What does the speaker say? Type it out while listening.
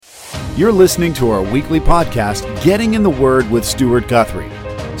You're listening to our weekly podcast, Getting in the Word with Stuart Guthrie.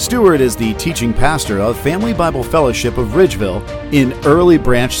 Stuart is the teaching pastor of Family Bible Fellowship of Ridgeville in Early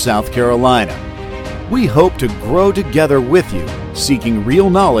Branch, South Carolina. We hope to grow together with you, seeking real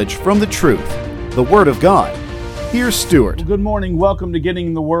knowledge from the truth, the Word of God. Here's Stuart. Well, good morning. Welcome to Getting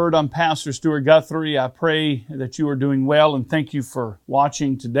in the Word. I'm Pastor Stuart Guthrie. I pray that you are doing well, and thank you for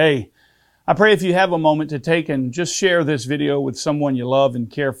watching today. I pray if you have a moment to take and just share this video with someone you love and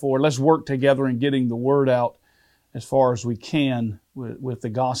care for. Let's work together in getting the Word out as far as we can with the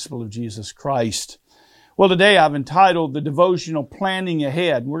gospel of Jesus Christ. Well, today I've entitled The Devotional Planning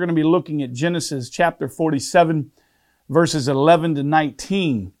Ahead. We're going to be looking at Genesis chapter 47, verses 11 to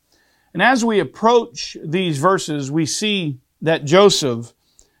 19. And as we approach these verses, we see that Joseph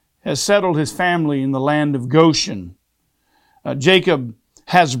has settled his family in the land of Goshen. Jacob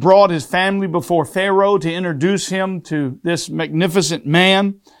has brought his family before Pharaoh to introduce him to this magnificent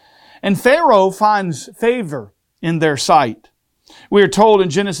man. And Pharaoh finds favor in their sight. We are told in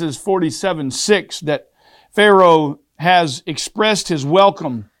Genesis 47:6 that Pharaoh has expressed his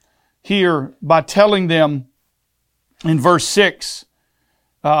welcome here by telling them in verse 6,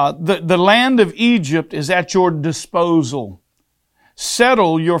 the land of Egypt is at your disposal.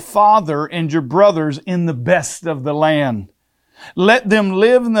 Settle your father and your brothers in the best of the land. Let them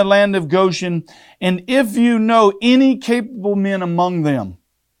live in the land of Goshen, and if you know any capable men among them,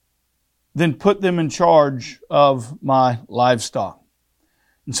 then put them in charge of my livestock.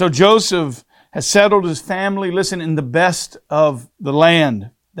 And so Joseph has settled his family, listen, in the best of the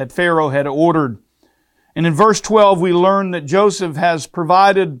land that Pharaoh had ordered. And in verse 12, we learn that Joseph has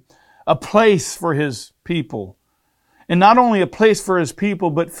provided a place for his people. And not only a place for his people,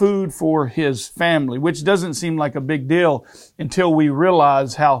 but food for his family, which doesn't seem like a big deal until we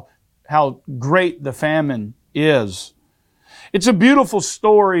realize how great the famine is. It's a beautiful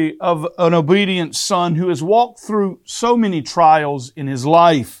story of an obedient son who has walked through so many trials in his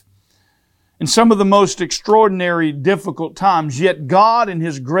life and some of the most extraordinary, difficult times. Yet God in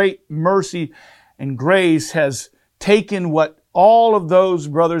His great mercy and grace has taken what all of those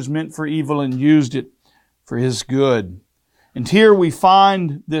brothers meant for evil and used it for His good. And here we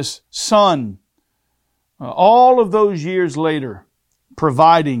find this son, all of those years later,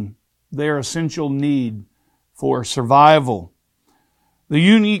 providing their essential need for survival. The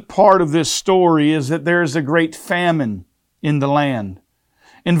unique part of this story is that there is a great famine in the land.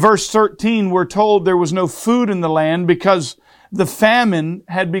 In verse 13, we're told there was no food in the land because the famine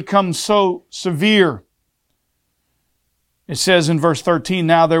had become so severe. It says in verse 13,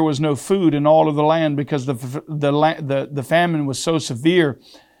 now there was no food in all of the land because the famine was so severe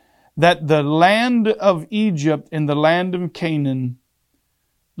that the land of Egypt and the land of Canaan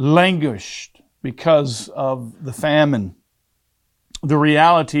languished because of the famine. The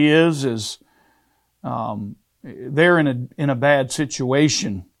reality is they're in a bad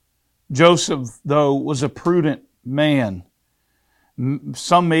situation. Joseph, though, was a prudent man.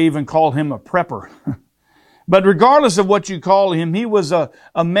 Some may even call him a prepper. But regardless of what you call him, he was a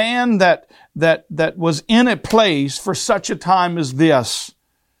man that was in a place for such a time as this,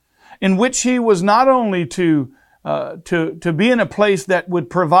 in which he was not only to be in a place that would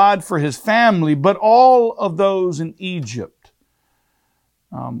provide for his family, but all of those in Egypt.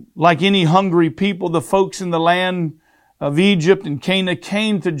 Like any hungry people, the folks in the land of Egypt and Canaan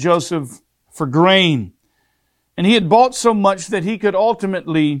came to Joseph for grain. And he had bought so much that he could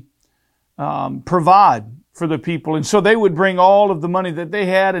ultimately provide for the people. And so they would bring all of the money that they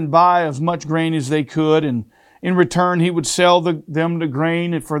had and buy as much grain as they could. And in return, he would sell them the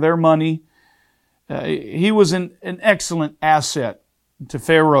grain for their money. He was an excellent asset to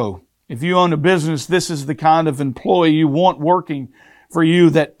Pharaoh. If you own a business, this is the kind of employee you want working for you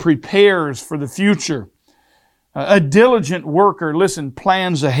that prepares for the future. A diligent worker, listen,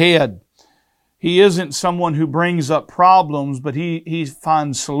 plans ahead. He isn't someone who brings up problems, but he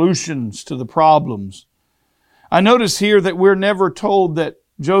finds solutions to the problems. I notice here that we're never told that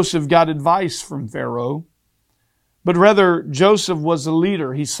Joseph got advice from Pharaoh, but rather Joseph was a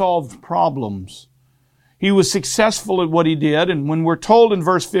leader. He solved problems. He was successful at what he did, and when we're told in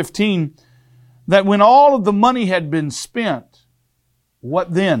verse 15 that when all of the money had been spent,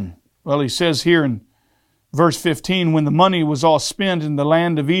 what then? Well, he says here in verse 15, when the money was all spent in the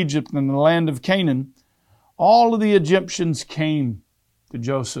land of Egypt and the land of Canaan, all of the Egyptians came to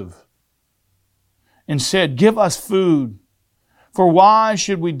Joseph and said, give us food, for why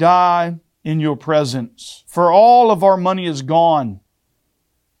should we die in your presence? For all of our money is gone.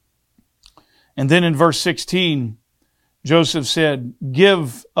 And then in verse 16, Joseph said,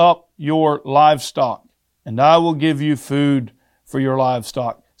 give up your livestock, and I will give you food for your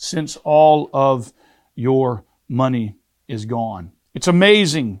livestock. since all of your money is gone. It's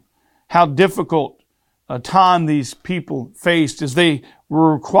amazing how difficult a time these people faced as they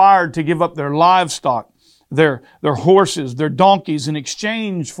were required to give up their livestock, their horses, their donkeys in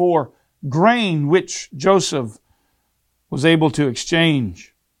exchange for grain, which Joseph was able to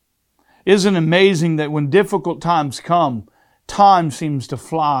exchange. Isn't it amazing that when difficult times come, time seems to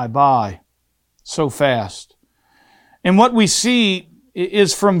fly by so fast? And what we see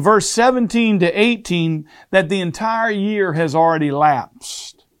is from verse 17 to 18 that the entire year has already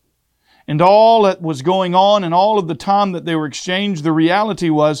lapsed. And all that was going on and all of the time that they were exchanged, the reality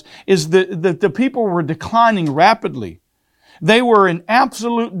is that the people were declining rapidly. They were in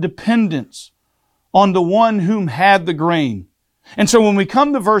absolute dependence on the one whom had the grain. And so when we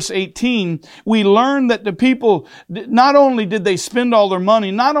come to verse 18, we learn that the people, not only did they spend all their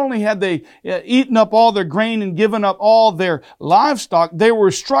money, not only had they eaten up all their grain and given up all their livestock, they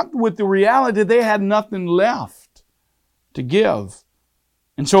were struck with the reality they had nothing left to give.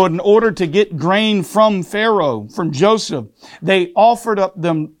 And so in order to get grain from Pharaoh, from Joseph, they offered up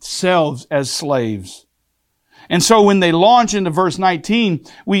themselves as slaves. And so when they launch into verse 19,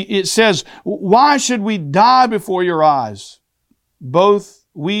 it says, "Why should we die before your eyes? Both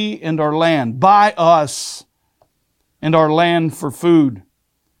we and our land. Buy us and our land for food,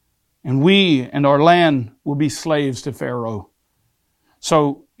 and we and our land will be slaves to Pharaoh."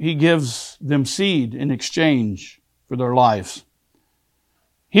 So he gives them seed in exchange for their lives.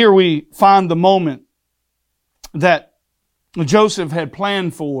 Here we find the moment that Joseph had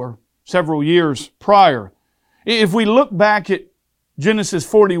planned for several years prior. If we look back at Genesis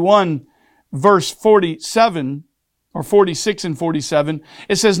 41, verse 47, or 46 and 47,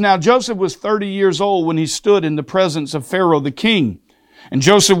 it says, "Now Joseph was 30 years old when he stood in the presence of Pharaoh the king. And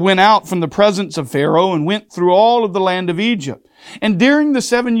Joseph went out from the presence of Pharaoh and went through all of the land of Egypt. And during the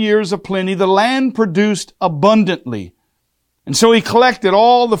 7 years of plenty, the land produced abundantly. And so he collected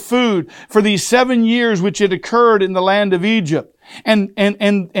all the food for these 7 years which had occurred in the land of Egypt, and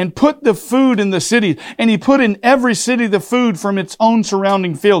put the food in the cities. And he put in every city the food from its own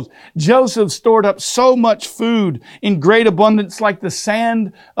surrounding fields." Joseph stored up so much food in great abundance like the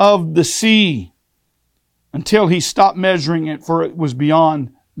sand of the sea, until he stopped measuring it, for it was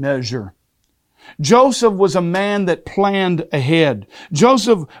beyond measure. Joseph was a man that planned ahead.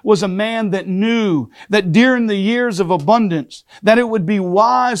 Joseph was a man that knew that during the years of abundance, that it would be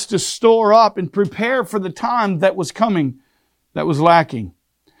wise to store up and prepare for the time that was coming, that was lacking.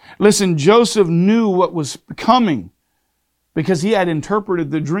 Listen, Joseph knew what was coming because he had interpreted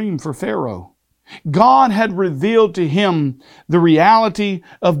the dream for Pharaoh. God had revealed to him the reality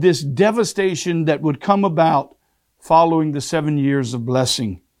of this devastation that would come about following the 7 years of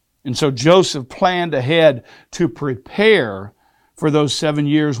blessing. And so Joseph planned ahead to prepare for those 7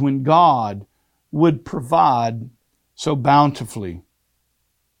 years when God would provide so bountifully.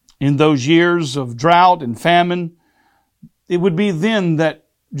 In those years of drought and famine, it would be then that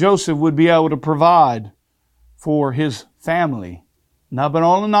Joseph would be able to provide for his family. Now, but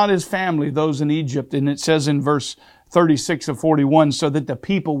only not his family, those in Egypt. And it says in verse 36 of 41, so that the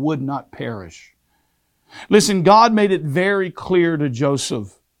people would not perish. Listen, God made it very clear to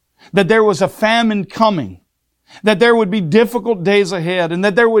Joseph that there was a famine coming, that there would be difficult days ahead, and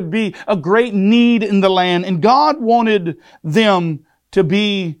that there would be a great need in the land. And God wanted them to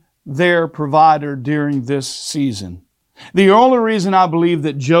be their provider during this season. The only reason I believe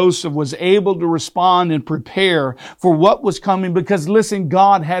that Joseph was able to respond and prepare for what was coming, because listen,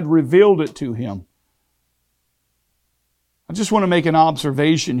 God had revealed it to him. I just want to make an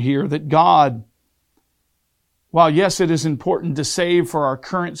observation here that God, while yes, it is important to save for our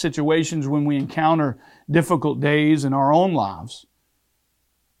current situations when we encounter difficult days in our own lives,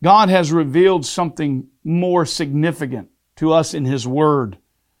 God has revealed something more significant to us in His Word,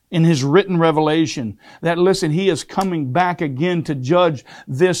 in His written revelation, that listen, He is coming back again to judge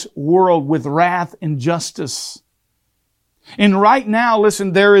this world with wrath and justice. And right now,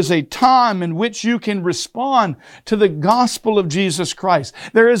 listen, there is a time in which you can respond to the gospel of Jesus Christ.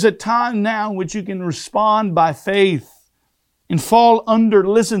 There is a time now in which you can respond by faith and fall under,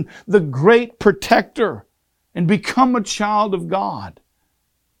 listen, the great protector and become a child of God.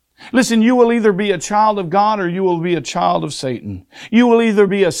 Listen, you will either be a child of God or you will be a child of Satan. You will either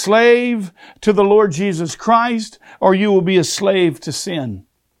be a slave to the Lord Jesus Christ or you will be a slave to sin.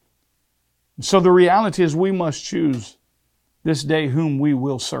 So the reality is we must choose this day whom we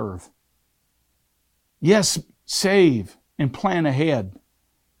will serve. Yes, save and plan ahead.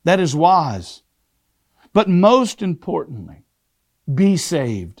 That is wise. But most importantly, be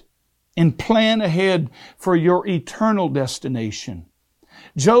saved and plan ahead for your eternal destination.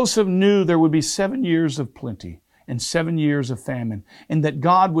 Joseph knew there would be 7 years of plenty and 7 years of famine, and that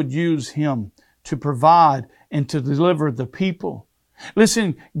God would use him to provide and to deliver the people.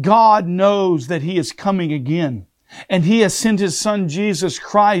 Listen, God knows that He is coming again. And He has sent His Son Jesus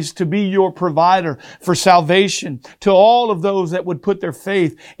Christ to be your provider for salvation to all of those that would put their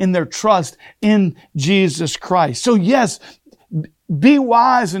faith and their trust in Jesus Christ. So yes, be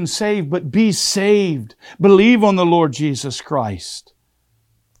wise and saved, but be saved. Believe on the Lord Jesus Christ.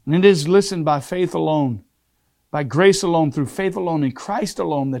 And it is, listen, by faith alone, by grace alone, through faith alone, in Christ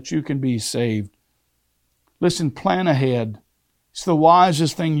alone, that you can be saved. Listen, plan ahead. It's the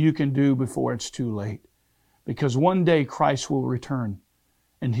wisest thing you can do before it's too late. Because one day Christ will return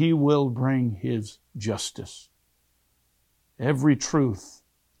and He will bring His justice. Every truth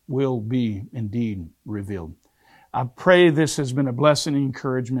will be indeed revealed. I pray this has been a blessing and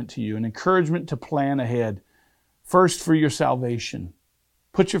encouragement to you, an encouragement to plan ahead. First for your salvation.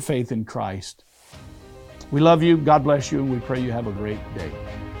 Put your faith in Christ. We love you, God bless you, and we pray you have a great day.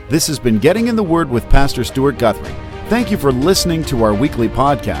 This has been Getting in the Word with Pastor Stuart Guthrie. Thank you for listening to our weekly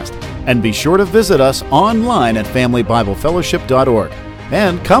podcast. And be sure to visit us online at FamilyBibleFellowship.org.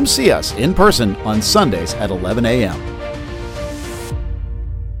 And come see us in person on Sundays at 11 a.m.